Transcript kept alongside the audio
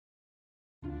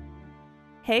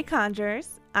Hey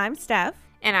Conjurers, I'm Steph.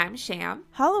 And I'm Sham.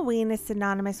 Halloween is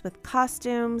synonymous with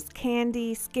costumes,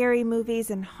 candy, scary movies,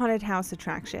 and haunted house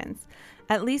attractions,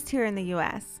 at least here in the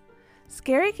US.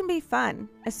 Scary can be fun,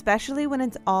 especially when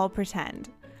it's all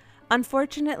pretend.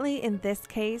 Unfortunately, in this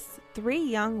case, 3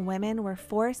 young women were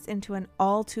forced into an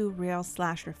all-too-real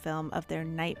slasher film of their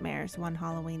nightmares one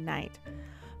Halloween night,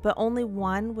 but only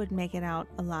one would make it out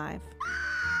alive.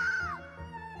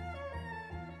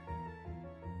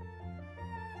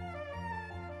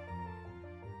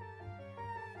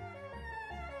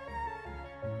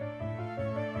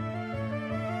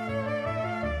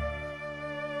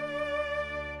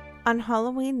 On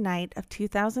Halloween night of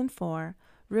 2004,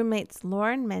 roommates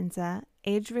Lauren Menza,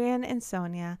 Adrienne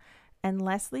Insomnia, and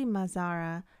Leslie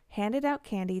Mazzara handed out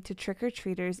candy to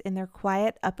trick-or-treaters in their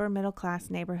quiet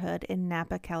upper-middle-class neighborhood in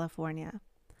Napa, California.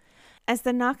 As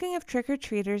the knocking of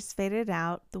trick-or-treaters faded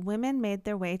out, the women made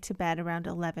their way to bed around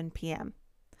 11 p.m.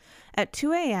 At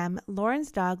 2 a.m.,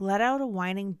 Lauren's dog let out a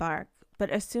whining bark,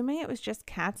 but assuming it was just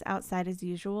cats outside as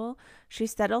usual, she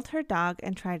settled her dog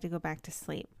and tried to go back to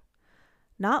sleep.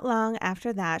 Not long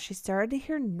after that, she started to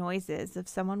hear noises of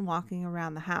someone walking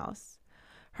around the house.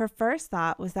 Her first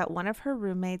thought was that one of her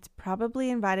roommates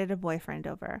probably invited a boyfriend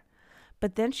over,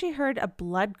 but then she heard a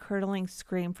blood-curdling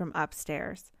scream from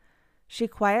upstairs. She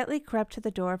quietly crept to the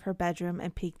door of her bedroom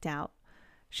and peeked out.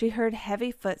 She heard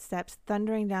heavy footsteps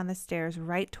thundering down the stairs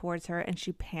right towards her, and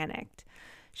she panicked.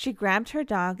 She grabbed her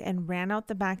dog and ran out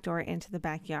the back door into the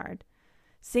backyard.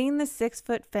 Seeing the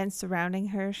 6-foot fence surrounding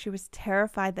her, she was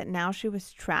terrified that now she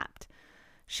was trapped.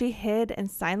 She hid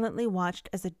and silently watched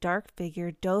as a dark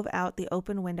figure dove out the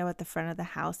open window at the front of the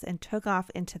house and took off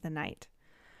into the night.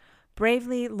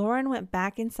 Bravely, Lauren went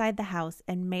back inside the house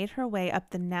and made her way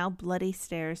up the now bloody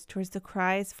stairs towards the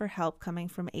cries for help coming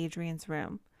from Adrienne's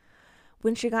room.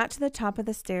 When she got to the top of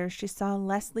the stairs, she saw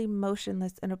Leslie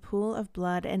motionless in a pool of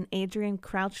blood and Adrienne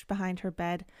crouched behind her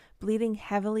bed, bleeding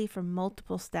heavily from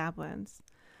multiple stab wounds.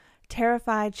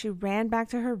 Terrified, she ran back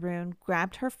to her room,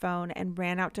 grabbed her phone, and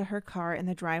ran out to her car in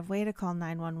the driveway to call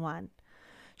 911.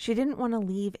 She didn't want to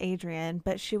leave Adrienne,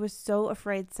 but she was so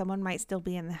afraid someone might still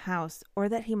be in the house or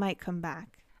that he might come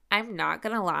back. I'm not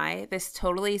going to lie, this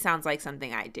totally sounds like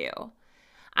something I do.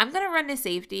 I'm going to run to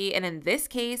safety, and in this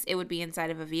case, it would be inside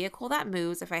of a vehicle that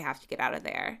moves if I have to get out of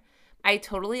there. I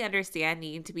totally understand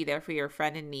needing to be there for your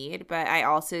friend in need, but I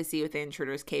also see what the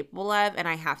intruder is capable of, and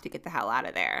I have to get the hell out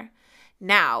of there.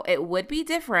 Now, it would be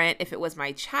different if it was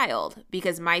my child,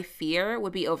 because my fear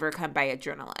would be overcome by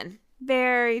adrenaline.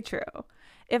 Very true.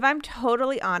 If I'm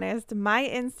totally honest, my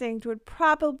instinct would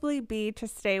probably be to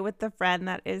stay with the friend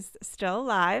that is still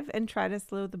alive and try to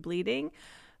slow the bleeding.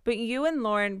 But you and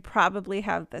Lauren probably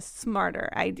have the smarter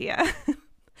idea.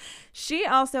 She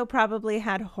also probably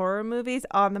had horror movies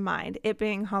on the mind, it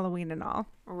being Halloween and all.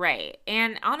 Right.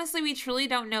 And honestly, we truly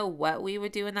don't know what we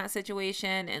would do in that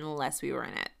situation unless we were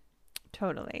in it.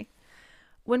 Totally.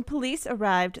 When police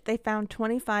arrived, they found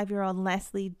 25-year-old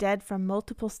Leslie dead from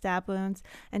multiple stab wounds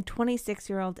and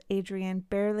 26-year-old Adrienne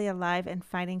barely alive and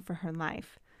fighting for her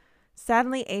life.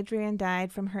 Sadly, Adrienne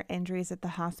died from her injuries at the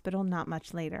hospital not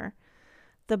much later.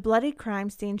 The bloody crime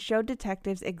scene showed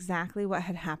detectives exactly what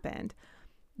had happened.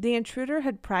 The intruder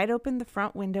had pried open the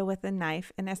front window with a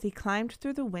knife, and as he climbed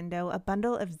through the window, a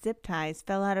bundle of zip ties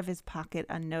fell out of his pocket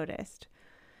unnoticed.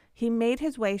 He made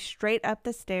his way straight up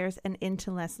the stairs and into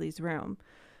Leslie's room.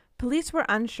 Police were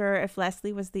unsure if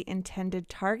Leslie was the intended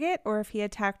target or if he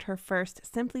attacked her first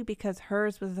simply because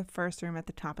hers was the first room at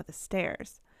the top of the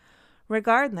stairs.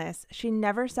 Regardless, she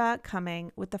never saw it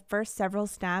coming, with the first several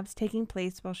stabs taking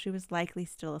place while she was likely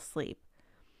still asleep.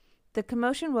 The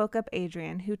commotion woke up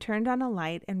Adrienne, who turned on a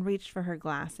light and reached for her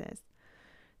glasses.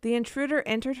 The intruder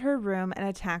entered her room and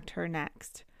attacked her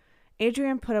next.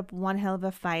 Adrienne put up one hell of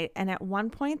a fight, and at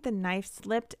one point the knife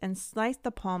slipped and sliced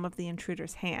the palm of the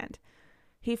intruder's hand.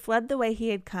 He fled the way he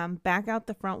had come, back out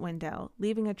the front window,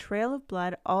 leaving a trail of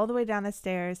blood all the way down the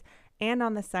stairs and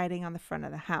on the siding on the front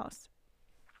of the house.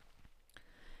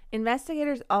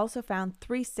 Investigators also found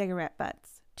 3 cigarette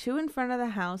butts, 2 in front of the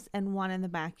house and 1 in the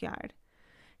backyard.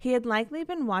 He had likely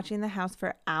been watching the house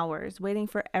for hours, waiting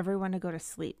for everyone to go to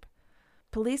sleep.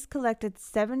 Police collected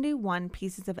 71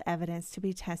 pieces of evidence to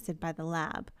be tested by the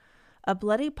lab. A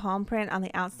bloody palm print on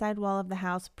the outside wall of the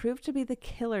house proved to be the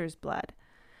killer's blood.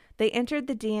 They entered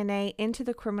the DNA into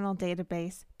the criminal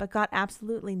database, but got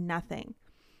absolutely nothing.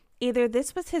 Either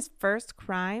this was his first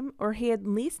crime, or he had at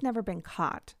least never been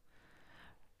caught.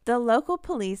 The local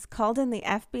police called in the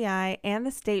FBI and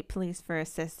the state police for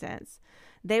assistance.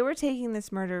 They were taking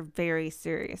this murder very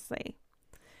seriously.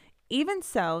 Even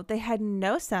so, they had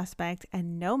no suspect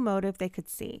and no motive they could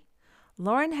see.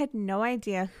 Lauren had no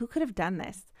idea who could have done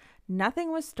this.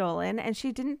 Nothing was stolen, and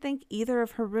she didn't think either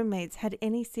of her roommates had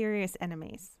any serious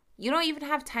enemies. You don't even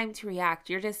have time to react.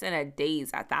 You're just in a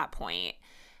daze at that point.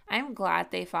 I'm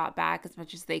glad they fought back as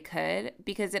much as they could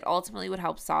because it ultimately would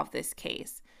help solve this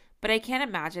case. But I can't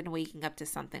imagine waking up to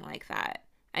something like that.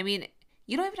 I mean,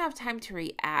 you don't even have time to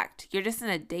react. You're just in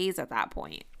a daze at that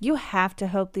point. You have to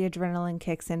hope the adrenaline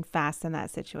kicks in fast in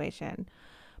that situation.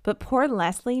 But poor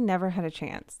Leslie never had a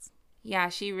chance. Yeah,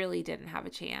 she really didn't have a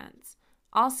chance.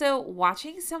 Also,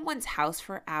 watching someone's house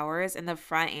for hours in the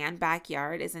front and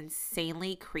backyard is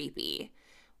insanely creepy.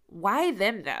 Why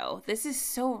them, though? This is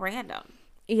so random.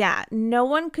 Yeah, no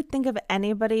one could think of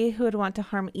anybody who would want to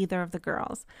harm either of the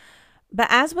girls. But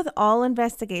as with all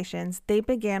investigations, they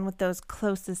began with those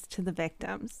closest to the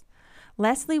victims.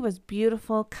 Leslie was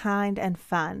beautiful, kind, and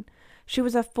fun. She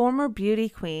was a former beauty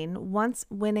queen, once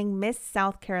winning Miss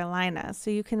South Carolina,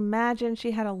 so you can imagine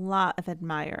she had a lot of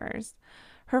admirers.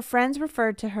 Her friends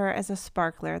referred to her as a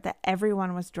sparkler that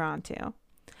everyone was drawn to.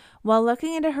 While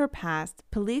looking into her past,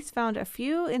 police found a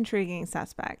few intriguing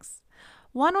suspects.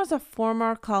 One was a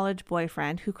former college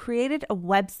boyfriend who created a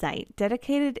website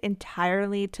dedicated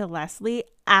entirely to Leslie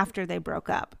after they broke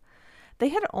up. They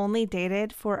had only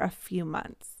dated for a few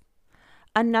months.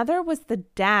 Another was the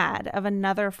dad of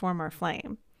another former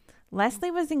flame.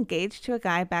 Leslie was engaged to a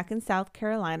guy back in South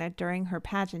Carolina during her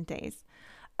pageant days.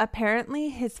 Apparently,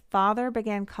 his father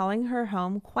began calling her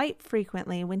home quite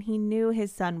frequently when he knew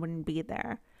his son wouldn't be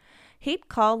there. He'd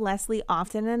call Leslie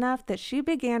often enough that she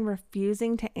began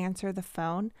refusing to answer the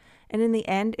phone, and in the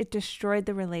end, it destroyed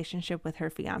the relationship with her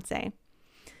fiancé.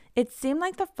 It seemed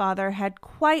like the father had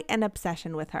quite an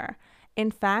obsession with her.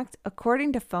 In fact,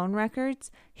 according to phone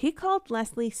records, he called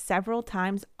Leslie several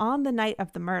times on the night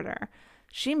of the murder.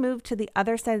 She moved to the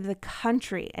other side of the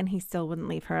country, and he still wouldn't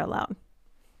leave her alone.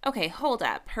 Okay, hold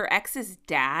up. Her ex's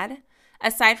dad?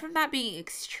 Aside from that being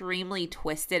extremely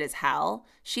twisted as hell,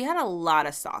 she had a lot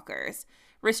of stalkers.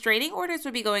 Restraining orders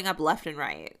would be going up left and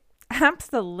right.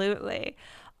 Absolutely.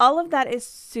 All of that is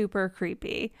super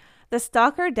creepy. The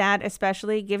stalker dad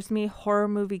especially gives me horror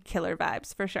movie killer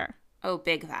vibes for sure. Oh,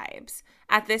 big vibes.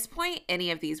 At this point,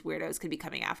 any of these weirdos could be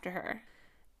coming after her.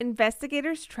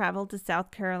 Investigators traveled to South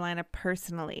Carolina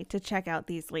personally to check out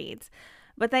these leads,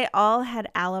 but they all had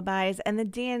alibis and the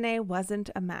DNA wasn't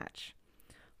a match.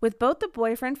 With both the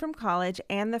boyfriend from college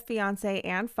and the fiancé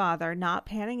and father not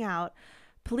panning out,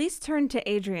 police turned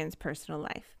to Adrian's personal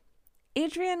life.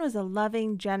 Adrian was a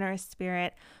loving, generous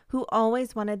spirit who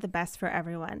always wanted the best for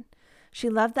everyone. She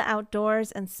loved the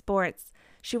outdoors and sports.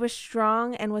 She was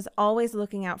strong and was always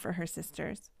looking out for her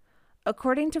sisters.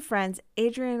 According to friends,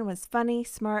 Adrian was funny,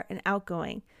 smart, and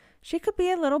outgoing. She could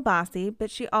be a little bossy, but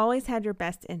she always had your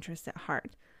best interests at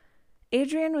heart.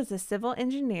 Adrian was a civil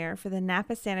engineer for the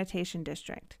Napa Sanitation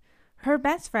District. Her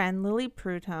best friend, Lily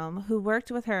Prudhomme, who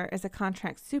worked with her as a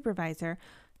contract supervisor,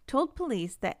 told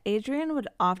police that Adrian would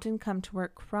often come to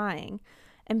work crying,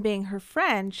 and being her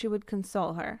friend, she would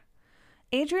console her.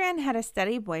 Adrian had a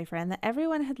steady boyfriend that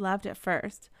everyone had loved at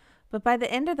first, but by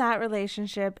the end of that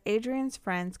relationship, Adrian's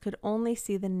friends could only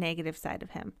see the negative side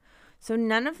of him, so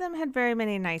none of them had very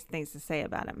many nice things to say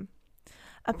about him.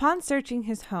 Upon searching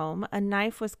his home, a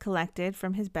knife was collected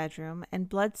from his bedroom and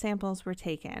blood samples were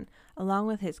taken, along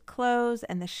with his clothes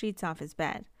and the sheets off his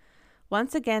bed.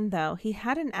 Once again, though, he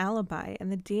had an alibi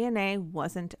and the DNA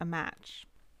wasn't a match.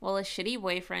 Well, a shitty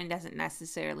boyfriend doesn't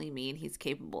necessarily mean he's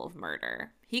capable of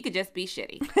murder. He could just be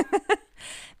shitty.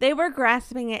 They were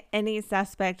grasping at any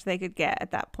suspect they could get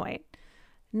at that point.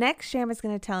 Next, Sham is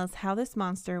going to tell us how this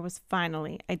monster was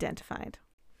finally identified.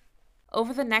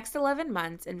 Over the next 11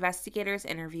 months, investigators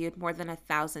interviewed more than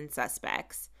 1,000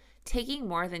 suspects, taking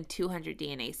more than 200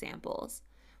 DNA samples.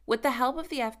 With the help of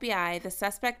the FBI, the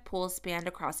suspect pool spanned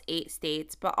across 8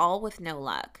 states, but all with no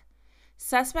luck.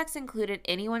 Suspects included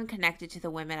anyone connected to the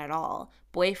women at all: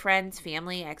 boyfriends,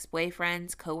 family,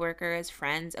 ex-boyfriends, coworkers,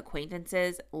 friends,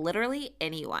 acquaintances, literally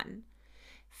anyone.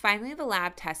 Finally, the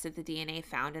lab tested the DNA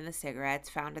found in the cigarettes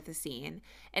found at the scene,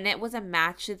 and it was a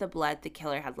match to the blood the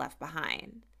killer had left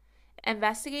behind.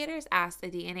 Investigators asked a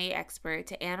DNA expert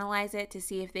to analyze it to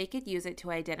see if they could use it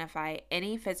to identify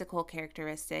any physical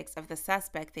characteristics of the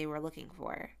suspect they were looking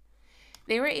for.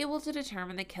 They were able to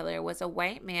determine the killer was a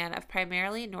white man of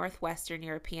primarily Northwestern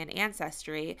European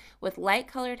ancestry with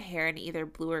light-colored hair and either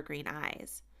blue or green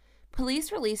eyes.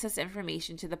 Police released this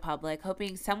information to the public,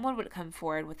 hoping someone would come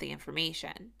forward with the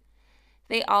information.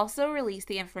 They also released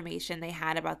the information they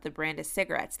had about the brand of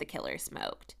cigarettes the killer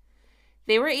smoked.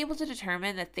 They were able to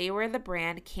determine that they were the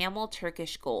brand Camel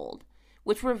Turkish Gold,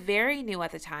 which were very new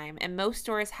at the time and most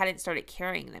stores hadn't started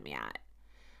carrying them yet.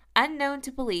 Unknown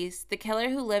to police, the killer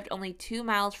who lived only 2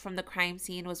 miles from the crime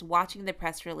scene was watching the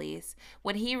press release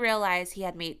when he realized he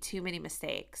had made too many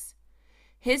mistakes.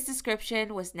 His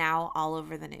description was now all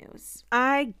over the news.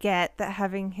 I get that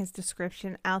having his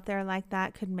description out there like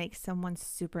that could make someone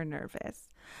super nervous.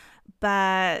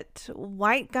 But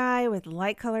white guy with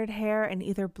light colored hair and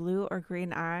either blue or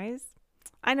green eyes?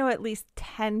 I know at least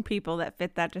 10 people that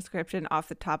fit that description off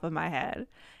the top of my head.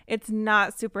 It's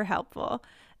not super helpful,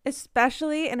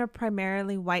 especially in a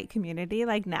primarily white community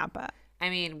like Napa.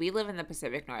 I mean, we live in the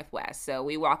Pacific Northwest, so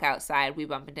we walk outside, we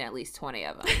bump into at least 20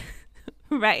 of them.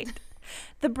 Right.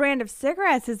 The brand of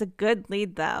cigarettes is a good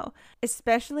lead, though,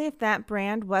 especially if that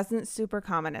brand wasn't super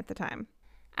common at the time.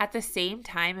 At the same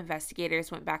time,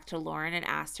 investigators went back to Lauren and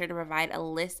asked her to provide a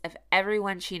list of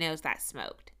everyone she knows that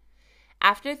smoked.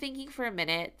 After thinking for a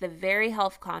minute, the very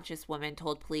health-conscious woman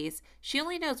told police she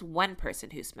only knows one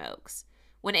person who smokes.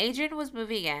 When Adrian was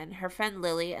moving in, her friend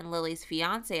Lily and Lily's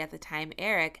fiancé at the time,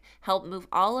 Eric, helped move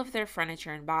all of their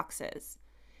furniture in boxes.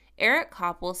 Eric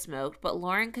Koppel smoked, but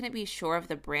Lauren couldn't be sure of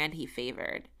the brand he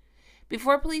favored.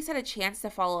 Before police had a chance to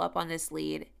follow up on this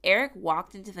lead, Eric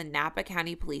walked into the Napa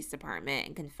County Police Department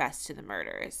and confessed to the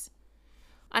murders.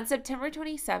 On September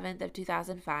 27th of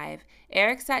 2005,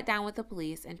 Eric sat down with the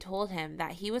police and told him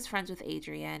that he was friends with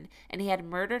Adrian and he had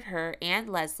murdered her and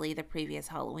Leslie the previous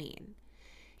Halloween.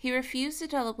 He refused to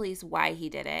tell the police why he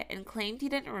did it and claimed he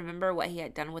didn't remember what he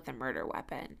had done with the murder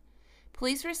weapon.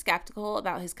 Police were skeptical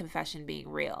about his confession being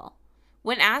real.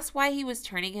 When asked why he was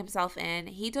turning himself in,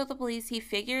 he told the police he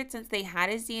figured since they had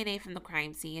his DNA from the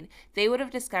crime scene, they would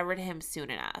have discovered him soon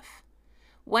enough.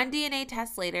 One DNA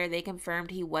test later, they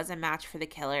confirmed he was a match for the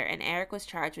killer, and Eric was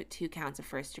charged with 2 counts of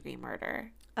first-degree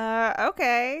murder.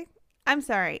 Okay. I'm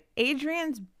sorry.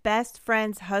 Adrian's best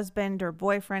friend's husband or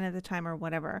boyfriend at the time or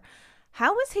whatever.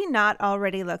 How was he not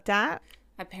already looked at?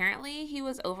 Apparently, he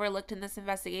was overlooked in this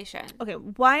investigation. Okay,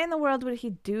 why in the world would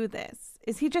he do this?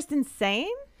 Is he just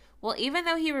insane? Well, even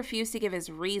though he refused to give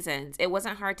his reasons, it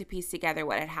wasn't hard to piece together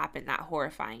what had happened that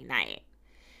horrifying night.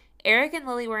 Eric and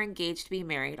Lily were engaged to be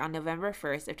married on November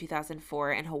 1st of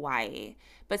 2004 in Hawaii,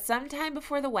 but sometime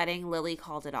before the wedding, Lily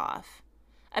called it off.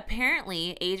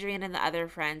 Apparently, Adrian and the other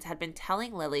friends had been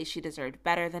telling Lily she deserved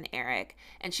better than Eric,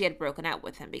 and she had broken up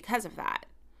with him because of that.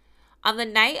 On the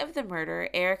night of the murder,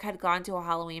 Eric had gone to a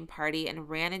Halloween party and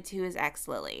ran into his ex,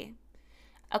 Lily.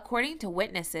 According to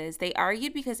witnesses, they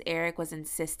argued because Eric was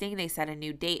insisting they set a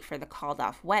new date for the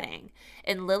called-off wedding,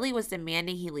 and Lily was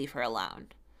demanding he leave her alone.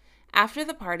 After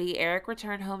the party, Eric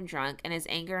returned home drunk, and his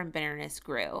anger and bitterness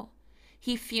grew.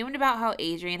 He fumed about how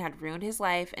Adrian had ruined his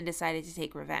life and decided to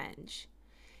take revenge.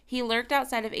 He lurked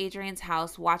outside of Adrian's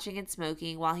house, watching and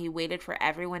smoking while he waited for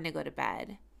everyone to go to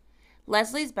bed.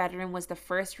 Leslie's bedroom was the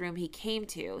first room he came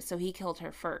to, so he killed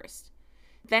her first.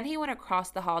 Then he went across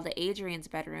the hall to Adrian's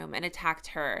bedroom and attacked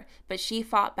her, but she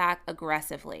fought back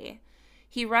aggressively.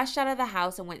 He rushed out of the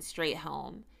house and went straight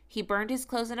home. He burned his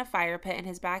clothes in a fire pit in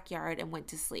his backyard and went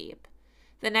to sleep.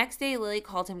 The next day, Lily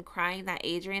called him crying that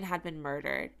Adrian had been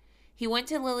murdered. He went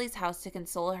to Lily's house to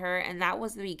console her, and that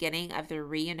was the beginning of their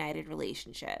reunited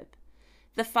relationship.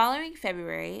 The following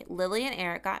February, Lily and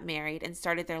Eric got married and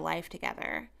started their life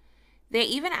together. They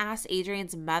even asked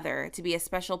Adrian's mother to be a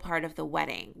special part of the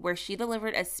wedding, where she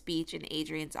delivered a speech in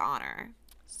Adrian's honor.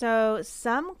 So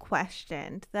some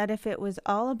questioned that if it was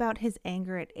all about his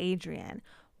anger at Adrian,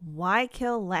 why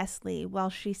kill Leslie while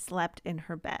she slept in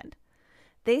her bed?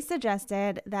 They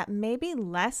suggested that maybe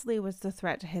Leslie was the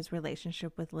threat to his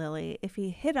relationship with Lily if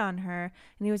he hit on her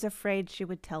and he was afraid she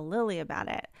would tell Lily about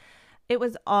it. It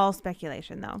was all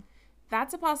speculation, though.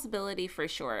 That's a possibility for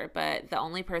sure, but the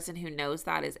only person who knows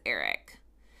that is Eric.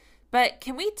 But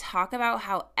can we talk about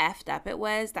how effed up it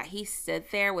was that he stood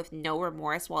there with no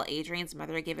remorse while Adrian's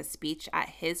mother gave a speech at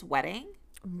his wedding?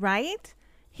 Right?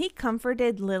 He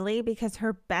comforted Lily because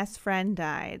her best friend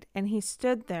died, and he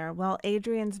stood there while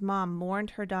Adrian's mom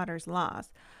mourned her daughter's loss,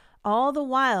 all the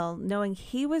while knowing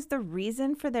he was the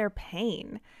reason for their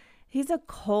pain. He's a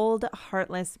cold,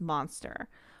 heartless monster.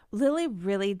 Lily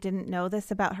really didn't know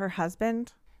this about her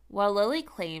husband? Well, Lily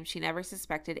claimed she never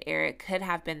suspected Eric could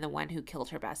have been the one who killed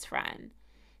her best friend.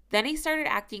 Then he started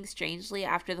acting strangely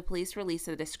after the police released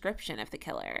a description of the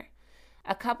killer.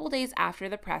 A couple days after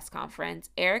the press conference,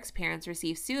 Eric's parents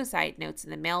received suicide notes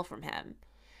in the mail from him.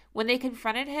 When they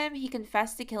confronted him, he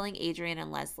confessed to killing Adrian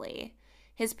and Leslie.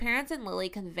 His parents and Lily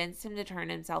convinced him to turn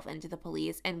himself into the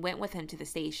police and went with him to the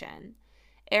station.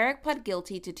 Eric pled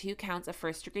guilty to 2 counts of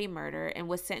first-degree murder and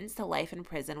was sentenced to life in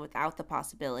prison without the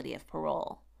possibility of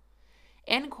parole.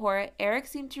 In court, Eric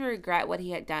seemed to regret what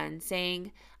he had done,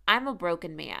 saying, "I'm a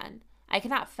broken man. I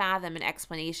cannot fathom an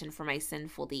explanation for my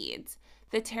sinful deeds.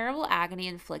 The terrible agony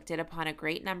inflicted upon a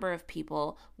great number of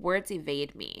people, words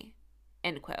evade me."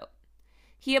 End quote.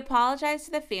 He apologized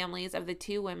to the families of the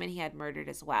 2 women he had murdered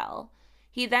as well.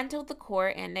 He then told the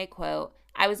court, and I quote,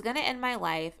 "I was going to end my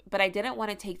life, but I didn't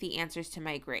want to take the answers to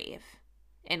my grave."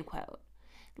 End quote.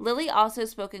 Lily also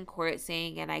spoke in court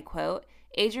saying, and I quote,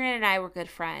 "Adrian and I were good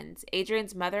friends.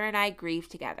 Adrian's mother and I grieved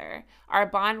together. Our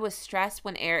bond was stressed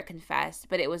when Eric confessed,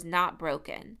 but it was not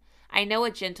broken. I know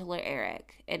a gentler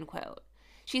Eric." End quote.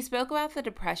 She spoke about the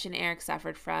depression Eric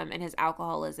suffered from and his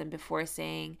alcoholism before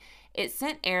saying, "It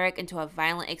sent Eric into a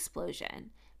violent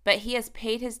explosion, but he has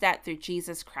paid his debt through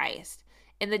Jesus Christ.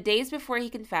 In the days before he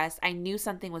confessed, I knew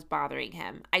something was bothering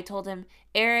him. I told him,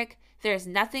 'Eric, there is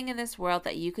nothing in this world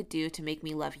that you could do to make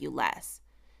me love you less.'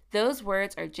 Those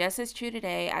words are just as true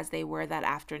today as they were that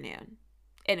afternoon."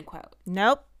 End quote.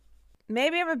 Nope.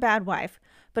 Maybe I'm a bad wife,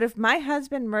 but if my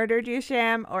husband murdered you,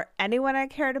 Sham, or anyone I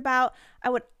cared about, I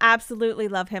would absolutely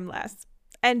love him less.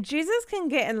 And Jesus can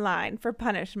get in line for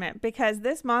punishment because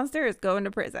this monster is going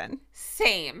to prison.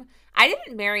 Same. I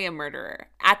didn't marry a murderer.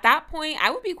 At that point,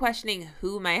 I would be questioning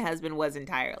who my husband was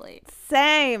entirely.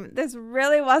 Same. This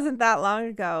really wasn't that long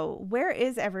ago. Where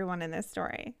is everyone in this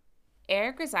story?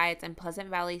 Eric resides in Pleasant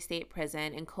Valley State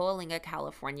Prison in Coalinga,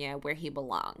 California, where he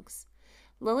belongs.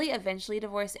 Lily eventually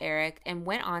divorced Eric and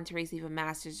went on to receive a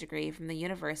master's degree from the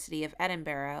University of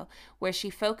Edinburgh, where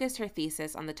she focused her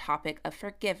thesis on the topic of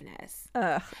forgiveness.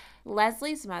 Ugh.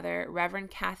 Leslie's mother, Reverend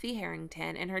Kathy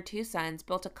Harrington, and her 2 sons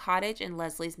built a cottage in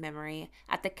Leslie's memory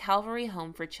at the Calvary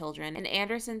Home for Children in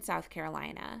Anderson, South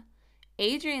Carolina.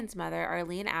 Adrian's mother,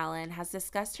 Arlene Allen, has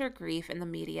discussed her grief in the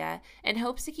media and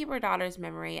hopes to keep her daughter's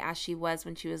memory as she was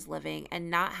when she was living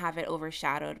and not have it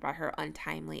overshadowed by her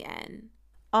untimely end.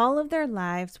 All of their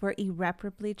lives were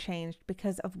irreparably changed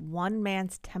because of one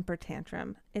man's temper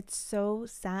tantrum. It's so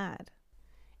sad.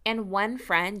 And one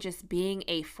friend just being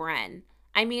a friend.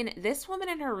 I mean, this woman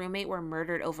and her roommate were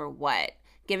murdered over what?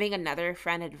 Giving another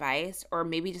friend advice, or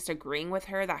maybe just agreeing with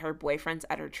her that her boyfriend's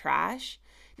utter trash?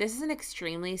 This is an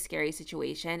extremely scary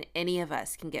situation any of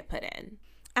us can get put in.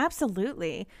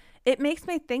 Absolutely. It makes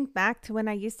me think back to when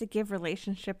I used to give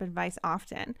relationship advice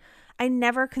often. I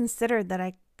never considered that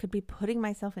I could be putting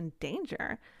myself in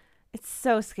danger. It's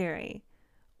so scary.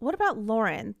 What about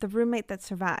Lauren, the roommate that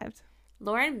survived?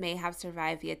 Lauren may have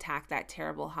survived the attack that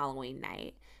terrible Halloween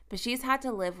night, but she's had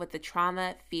to live with the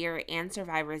trauma, fear, and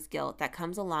survivor's guilt that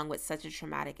comes along with such a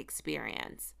traumatic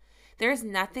experience. There is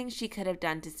nothing she could have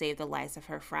done to save the lives of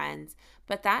her friends,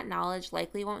 but that knowledge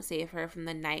likely won't save her from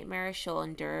the nightmares she'll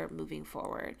endure moving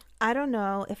forward. I don't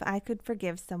know if I could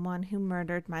forgive someone who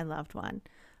murdered my loved one,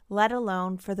 let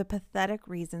alone for the pathetic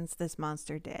reasons this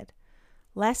monster did.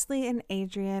 Leslie and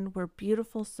Adrian were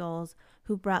beautiful souls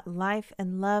who brought life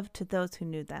and love to those who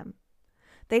knew them.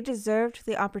 They deserved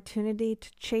the opportunity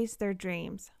to chase their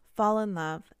dreams, fall in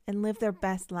love, and live their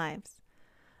best lives.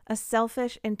 A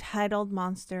selfish, entitled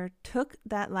monster took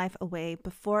that life away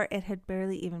before it had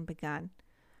barely even begun.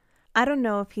 I don't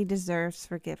know if he deserves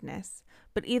forgiveness,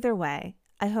 but either way,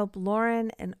 I hope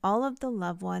Lauren and all of the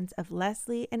loved ones of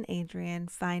Leslie and Adrian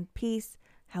find peace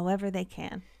however they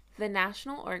can. The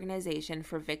National Organization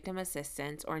for Victim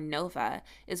Assistance, or NOVA,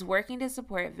 is working to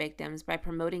support victims by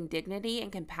promoting dignity and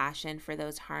compassion for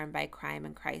those harmed by crime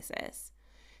and crisis.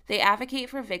 They advocate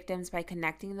for victims by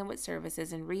connecting them with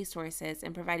services and resources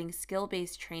and providing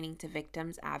skill-based training to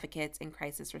victims, advocates, and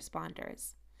crisis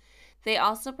responders. They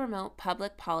also promote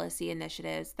public policy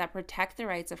initiatives that protect the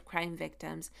rights of crime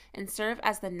victims and serve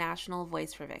as the national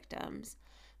voice for victims.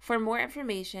 For more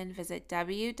information, visit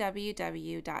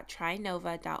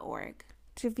www.trinova.org.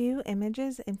 To view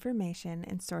images, information,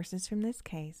 and sources from this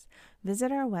case,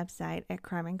 visit our website at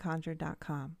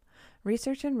crimeandconjure.com.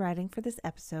 Research and writing for this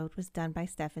episode was done by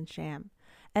Stephen Sham.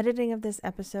 Editing of this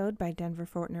episode by Denver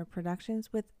Fortner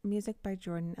Productions with music by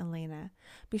Jordan Elena.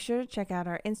 Be sure to check out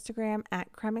our Instagram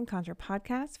at Crime and Conjure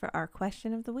Podcast for our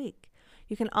question of the week.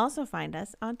 You can also find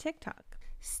us on TikTok.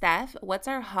 Steph, what's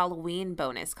our Halloween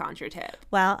bonus conjure tip?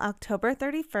 Well, October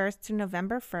 31st to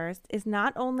November 1st is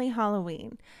not only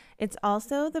Halloween, it's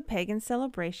also the pagan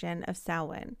celebration of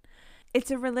Samhain. It's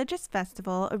a religious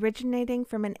festival originating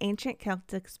from an ancient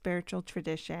Celtic spiritual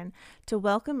tradition to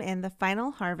welcome in the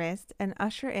final harvest and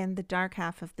usher in the dark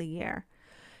half of the year.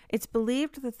 It's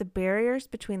believed that the barriers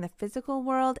between the physical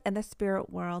world and the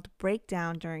spirit world break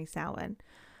down during Samhain,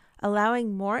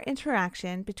 allowing more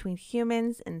interaction between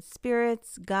humans and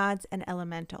spirits, gods, and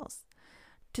elementals.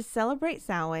 To celebrate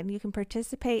Samhain, you can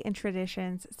participate in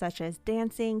traditions such as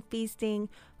dancing, feasting,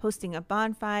 hosting a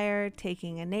bonfire,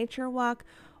 taking a nature walk,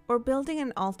 or building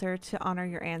an altar to honor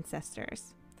your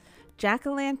ancestors.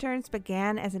 Jack-o'-lanterns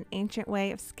began as an ancient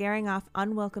way of scaring off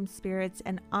unwelcome spirits,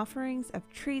 and offerings of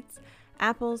treats,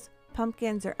 apples,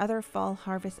 pumpkins, or other fall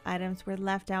harvest items were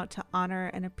left out to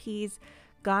honor and appease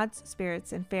God's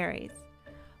spirits and fairies.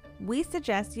 We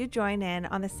suggest you join in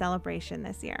on the celebration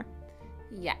this year.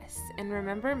 Yes, and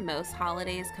remember, most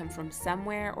holidays come from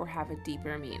somewhere or have a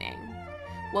deeper meaning.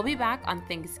 We'll be back on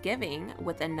Thanksgiving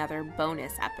with another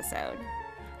bonus episode.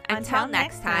 Until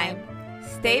next time,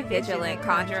 stay vigilant,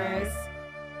 conjurers.